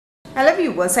Hello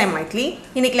viewers, I am Maithili.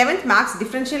 இன்னைக்கு 11th Maths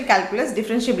Differential Calculus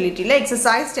Differentiability ல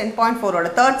exercise 10.4 ஓட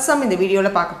third sum இந்த வீடியோல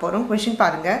பார்க்க போறோம். Question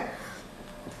பாருங்க.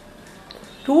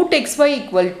 root xy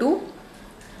equal to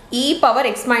e power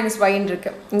x minus y ன்னு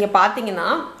இருக்கு. இங்க பாத்தீங்கன்னா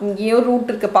இங்கேயும் root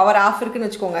இருக்கு, power half இருக்குன்னு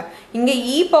வெச்சுக்கோங்க. இங்க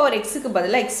e power x க்கு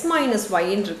பதிலா x minus y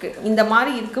ன்னு இருக்கு. இந்த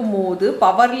மாதிரி இருக்கும்போது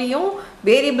பவர்லயும்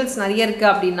வேரியபிள்ஸ் நிறைய இருக்கு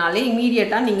அப்படினாலே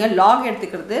இமிடியேட்டா நீங்க log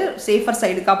எடுத்துக்கிறது safer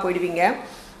சைடுக்கா போய்டுவீங்க.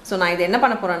 So நான் இத என்ன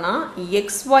பண்ண போறேன்னா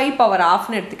xy power half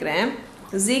ன்னு எடுத்துக்கிறேன்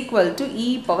is equal to e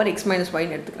power x minus y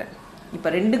ன்னு எடுத்துக்கிறேன். இப்போ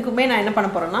ரெண்டுக்குமே நான் என்ன பண்ண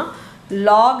போறேன்னா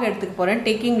log எடுத்துக்க போறேன்,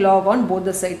 taking log on both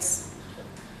the sides.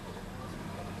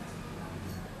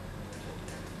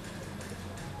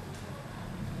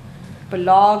 இப்போ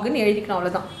log ன்னு எழுதிக்கணும்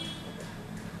அவ்வளவுதான்.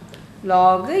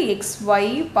 log xy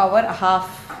power half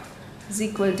is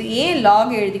equal to a log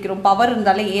எழுதிக்கிறோம். பவர்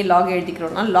இருந்தாலே a log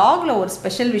எழுதிக்கிறோம்னா logல ஒரு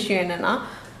ஸ்பெஷல் விஷயம் என்னன்னா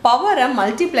பவரை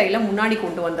மல்டிப்ளைல முன்னாடி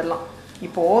கொண்டு வந்துடலாம்.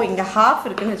 இப்போ இங்க ஹாஃப்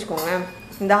இருக்குன்னு வெச்சுக்கோங்க,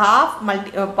 இந்த ஹாஃப்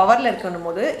பவர்ல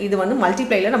இருக்கும்போது இது வந்து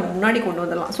மல்டிப்ளைல நம்ம முன்னாடி கொண்டு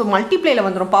வந்துடலாம். ஸோ மல்டிப்ளைல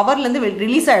வந்துடும், பவர்ல இருந்து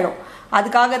ரிலீஸ் ஆயிடும்.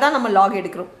 அதுக்காக தான் நம்ம லாக்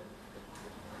எடுக்கிறோம்.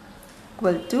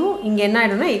 ஈக்குவல் டு இங்க என்ன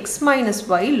ஆயிடும்னா x minus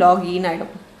y log e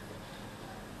ஆயிடும்.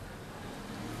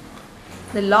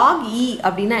 இந்த log e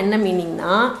அப்படின்னா என்ன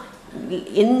மீனிங்னா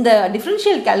இந்த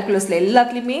டிஃபரன்ஷியல் கால்குலஸ்ல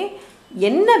எல்லாத்துலயுமே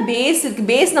என்ன பேஸ் இருக்கு,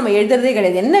 பேஸ் நம்ம எழுதுறதே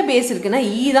கிடையாது. என்ன பேஸ் இருக்குன்னா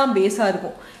e தான் பேஸா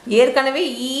இருக்கும். ஏற்கனவே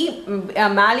e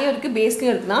மேலேயும் இருக்கு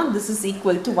பேஸ்லயும் இருக்குன்னா this is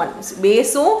equal to 1.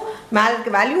 பேஸும் மேல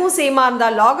இருக்க வேல்யூவும் சேமா இருந்தா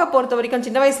log பொறுத்த வரைக்கும்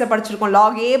சின்ன வயசுல படிச்சிருக்கோம்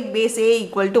log a base a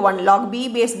equal to 1, log b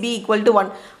base b equal to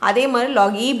 1. அதே மாதிரி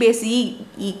log e base e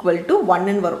equal to 1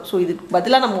 ன்னு வரும். ஸோ இதுக்கு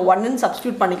பதிலாக நம்ம 1 ன்னு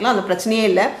சப்ஸ்டியூட் பண்ணிக்கலாம், அந்த பிரச்சனையே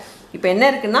இல்லை. இப்போ என்ன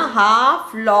இருக்குன்னா half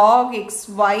log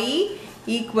xy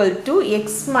equal to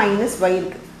x minus y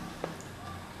இருக்கு.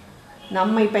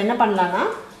 நம்ம இப்போ என்ன பண்ணலாம்னா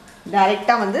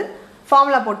டைரெக்டாக வந்து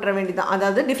ஃபார்முலா போட்டுற வேண்டியதான்,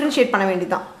 அதாவது டிஃப்ரென்ஷியேட் பண்ண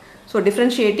வேண்டியதான். So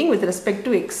differentiating with respect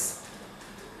to X.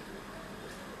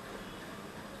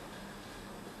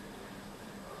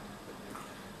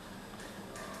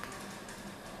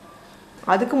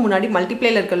 அதுக்கு முன்னாடி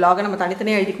மல்டிப்ளைல இருக்க லாகை நம்ம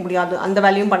தனித்தனியாக எழுதிக்க முடியாது, அந்த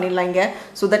வேல்யூவும் பண்ணிடலாம் இங்கே.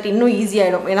 ஸோ தட் இன்னும்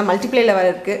ஈஸியாகிடும். ஏன்னா மல்டிப்ளைல வேறு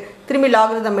இருக்குது, திரும்பி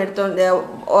லாகிரிதம் எடுத்தோம்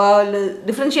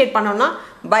டிஃப்ரென்ஷியேட் பண்ணோம்னா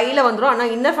பையில் வந்துடும்.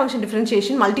 ஆனால் இன்னர் ஃபங்க்ஷன்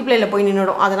டிஃப்ரென்ஷியேஷன் மல்டிப்ளைல போய்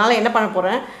நின்றுடும். அதனால் என்ன பண்ண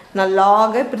போகிறேன், நான்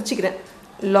லாகை பிரிச்சுக்கிறேன்.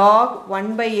 Lock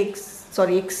 1/x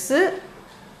x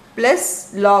plus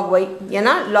lock Y.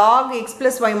 ஏன்னா லாக் எக்ஸ்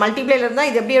ப்ளஸ் ஒய் மல்டிப்ளைல இருந்தால்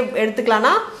இது எப்படி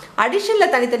எடுத்துக்கலாம்னா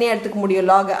அடிஷனில் தனித்தனியாக எடுத்துக்க முடியும்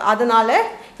லாக். அதனால்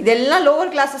இதெல்லாம்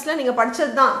லோவர் கிளாஸஸில் நீங்கள்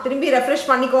படித்தது தான், திரும்பி ரெஃப்ரெஷ்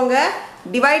பண்ணிக்கோங்க.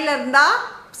 டிவைடில் இருந்தால்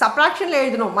சப்ராக்ஷனில்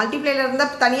எழுதணும், மல்டிப்ளைல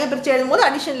இருந்தால் தனியாக பிரித்து எழுதும்போது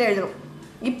அடிஷனில் எழுதணும்.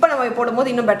 இப்போ நம்ம போடும்போது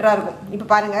இன்னும் பெட்டராக இருக்கும். இப்போ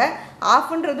பாருங்கள்,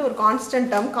 ஆஃப்ன்றது ஒரு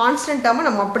கான்ஸ்டன்ட் டேர்மை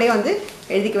நம்ம அப்படியே வந்து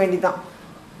எழுதிக்க வேண்டியதுதான்.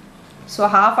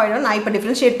 ஸோ ஹாஃப் ஆகிடும். நான் இப்போ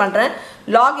டிஃப்ரென்ஷியேட் பண்ணுறேன்.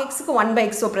 லாக் எக்ஸுக்கு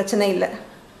 1/x, ஸோ பிரச்சனை இல்லை.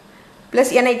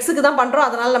 ப்ளஸ் ஏன்னா எக்ஸுக்கு தான் பண்ணுறோம்,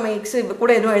 அதனால் நம்ம எக்ஸு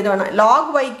கூட எதுவும் எழுத வேணாம். லாக்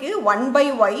ஒய்க்கு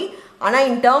 1/y, ஆனால்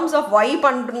இன் டேர்ம்ஸ் ஆஃப் ஒய்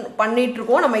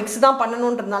பண்ணிகிட்ருக்கோம், நம்ம எக்ஸ் தான்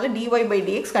பண்ணணுன்றதுனால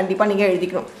dy/dx கண்டிப்பாக நீங்கள்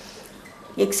எழுதிக்கணும்.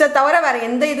 எக்ஸை தவிர வேறு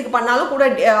எந்த இதுக்கு பண்ணாலும் கூட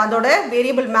அதோட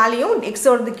வேரியபிள் மேலேயும்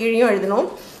எக்ஸோடது கீழேயும் எழுதணும்.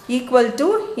 ஈக்குவல் டு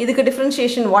இதுக்கு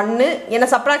டிஃப்ரென்ஷியேஷன் 1, ஏன்னா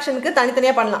சப்ராக்ஷனுக்கு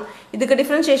தனித்தனியாக பண்ணலாம். இதுக்கு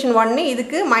டிஃப்ரென்ஷியேஷன் 1,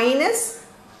 இதுக்கு மைனஸ்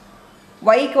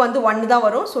ஒய்க்கு வந்து 1 தான்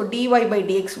வரும். ஸோ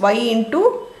dy/dx, y இன்ட்டு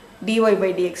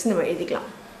dy/dxன்னு நம்ம எழுதிக்கலாம்.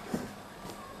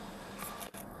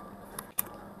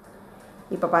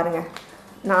 இப்போ பாருங்கள்,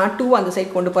 நான் 2 அந்த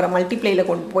சைட் கொண்டு போகிறேன், மல்டிப்ளைல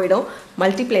கொண்டு போயிடும்.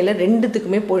 மல்டிப்ளைல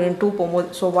ரெண்டுத்துக்குமே போயிடும் 2 போகும்போது.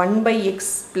 So 1/x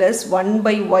plus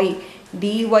 1/y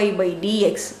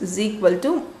dy/dx is equal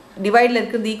to, டிவைடில்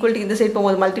இருக்கிறது ஈக்குவல் டு இந்த சைட்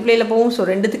போகும்போது மல்டிப்ளைல போகும். ஸோ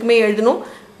ரெண்டுத்துக்குமே எழுதணும்.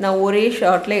 நான் ஒரே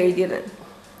ஷார்ட்டில் எழுதிடுறேன்,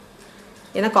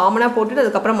 ஏன்னா காமனாக போட்டுட்டு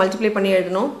அதுக்கப்புறம் மல்டிப்ளை பண்ணி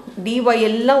எழுதணும். dy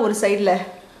எல்லாம் ஒரு சைடில்,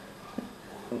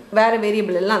 வேறு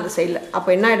வேரியபிள் எல்லாம் அந்த சைடில். அப்போ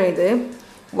என்ன ஆகிடும், இது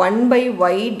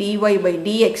 1/y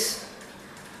dy/dx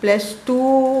plus 2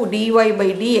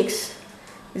 dy/dx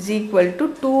is equal to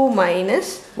 2 minus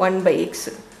 1/x.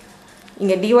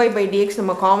 இங்கே dy/dx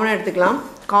நம்ம காமனாக எடுத்துக்கலாம்.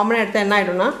 காமனாக எடுத்தால் என்ன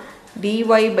ஆகிடும்னா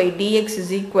dy/dx is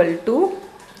equal to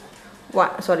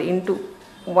into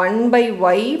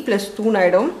 1/y plus 2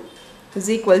 ஆகிடும் is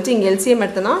equal to, இங்கே LCM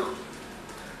எடுத்தோன்னா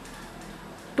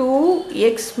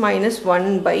 2x minus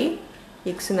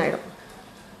 1/x ஆகிடும்.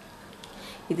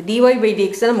 இது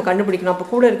dy/dx தான் நம்ம கண்டுபிடிக்கணும். அப்போ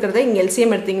கூட இருக்கிறத இங்கே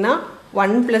LCM எடுத்திங்கன்னா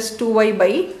 1 plus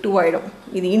 2y/2 ஆகிடும்.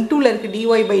 இது இன்டூவில் இருக்குது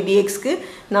dy/dxக்கு,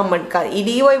 நம்ம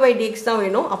dy/dx தான்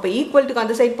வேணும். அப்போ ஈக்குவல்ட்டுக்கு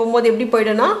அந்த சைட் போகும்போது எப்படி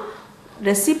போய்டும்னா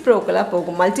ரெசிப்ரோக்கலாக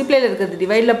போகும். மல்டிப்ளைல இருக்கிறது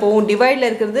டிவைடில் போகும், டிவைடில்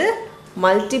இருக்கிறது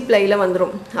மல்டிப்ளைல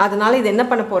வந்துடும். அதனால் இது என்ன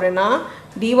பண்ண போகிறேன்னா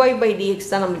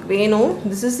dy/dx தான் நமக்கு வேணும்.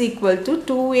 This is equal to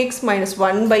 2x minus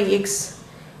 1/x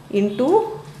into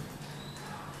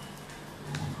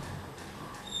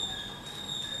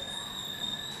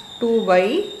 2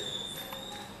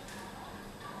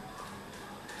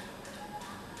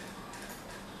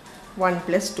 1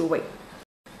 plus 2y.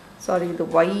 Sorry, இது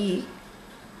y.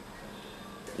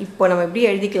 இப்போ நம்ம எப்படி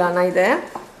எழுதிக்கலாம்னா இதை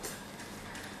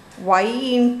y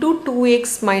into 2x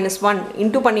minus 1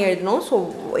 into பண்ணி எழுதணும். So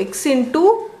x into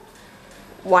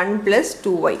 1 plus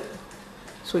 2y.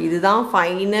 So இதுதான்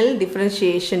final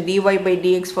differentiation dy by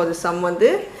dx for the sum வந்து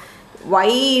y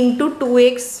into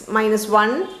 2x minus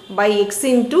 1 by x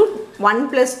into 1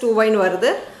 plus 2y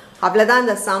வருது. அவ்வளோதான்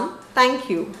இந்த sum. Thank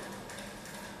you.